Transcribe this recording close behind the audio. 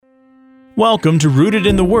Welcome to Rooted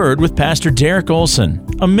in the Word with Pastor Derek Olson,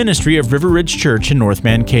 a ministry of River Ridge Church in North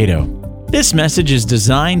Mankato. This message is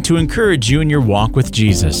designed to encourage you in your walk with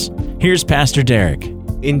Jesus. Here's Pastor Derek.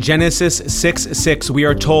 In Genesis 6:6, we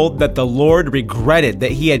are told that the Lord regretted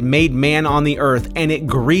that he had made man on the earth, and it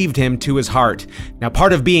grieved him to his heart. Now,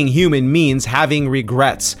 part of being human means having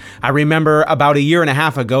regrets. I remember about a year and a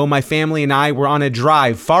half ago, my family and I were on a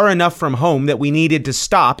drive far enough from home that we needed to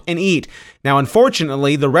stop and eat. Now,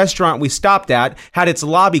 unfortunately, the restaurant we stopped at had its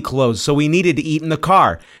lobby closed, so we needed to eat in the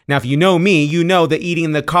car. Now, if you know me, you know that eating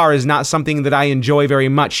in the car is not something that I enjoy very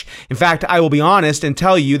much. In fact, I will be honest and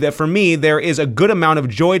tell you that for me, there is a good amount of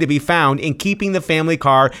joy to be found in keeping the family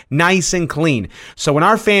car nice and clean. So when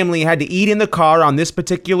our family had to eat in the car on this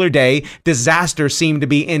particular day, disaster seemed to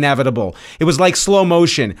be inevitable. It was like slow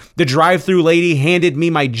motion. The drive-thru lady handed me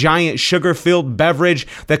my giant sugar-filled beverage.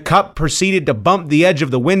 The cup proceeded to bump the edge of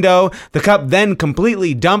the window. The cup then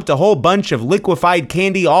completely dumped a whole bunch of liquefied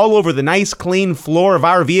candy all over the nice clean floor of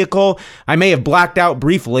our vehicle. I may have blacked out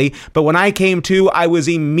briefly, but when I came to, I was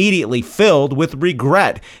immediately filled with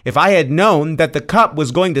regret. If I had known that the cup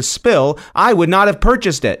was going to spill, I would not have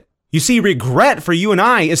purchased it. You see, regret for you and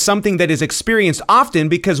I is something that is experienced often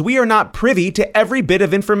because we are not privy to every bit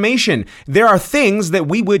of information. There are things that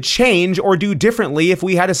we would change or do differently if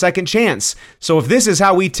we had a second chance. So if this is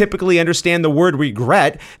how we typically understand the word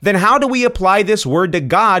regret, then how do we apply this word to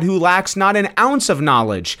God who lacks not an ounce of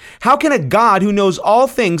knowledge? How can a God who knows all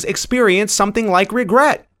things experience something like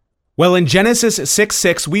regret? Well, in Genesis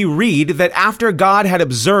 6:6, we read that after God had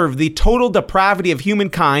observed the total depravity of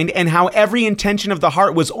humankind and how every intention of the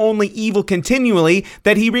heart was only evil continually,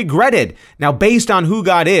 that he regretted. Now, based on who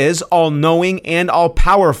God is, all-knowing and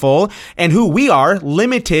all-powerful, and who we are,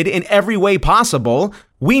 limited in every way possible,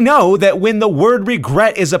 we know that when the word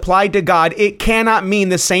regret is applied to God, it cannot mean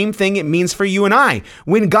the same thing it means for you and I.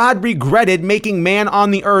 When God regretted making man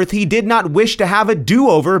on the earth, he did not wish to have a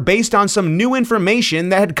do-over based on some new information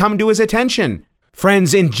that had come to his attention.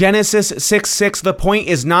 Friends, in Genesis 6:6, the point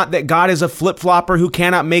is not that God is a flip-flopper who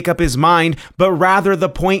cannot make up his mind, but rather the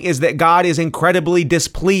point is that God is incredibly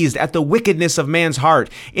displeased at the wickedness of man's heart.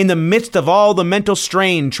 In the midst of all the mental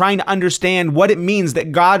strain, trying to understand what it means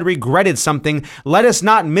that God regretted something, let us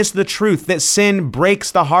not miss the truth that sin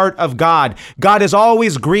breaks the heart of God. God is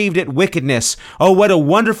always grieved at wickedness. Oh, what a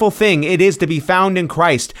wonderful thing it is to be found in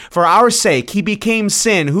Christ. For our sake, he became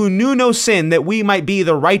sin who knew no sin, that we might be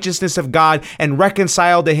the righteousness of God and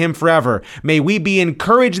reconciled to him forever. May we be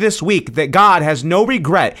encouraged this week that God has no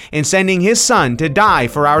regret in sending his Son to die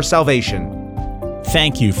for our salvation.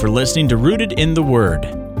 Thank you for listening to Rooted in the Word.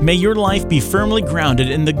 May your life be firmly grounded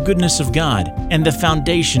in the goodness of God and the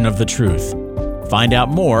foundation of the truth. Find out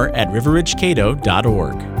more at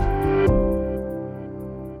riverridgecato.org.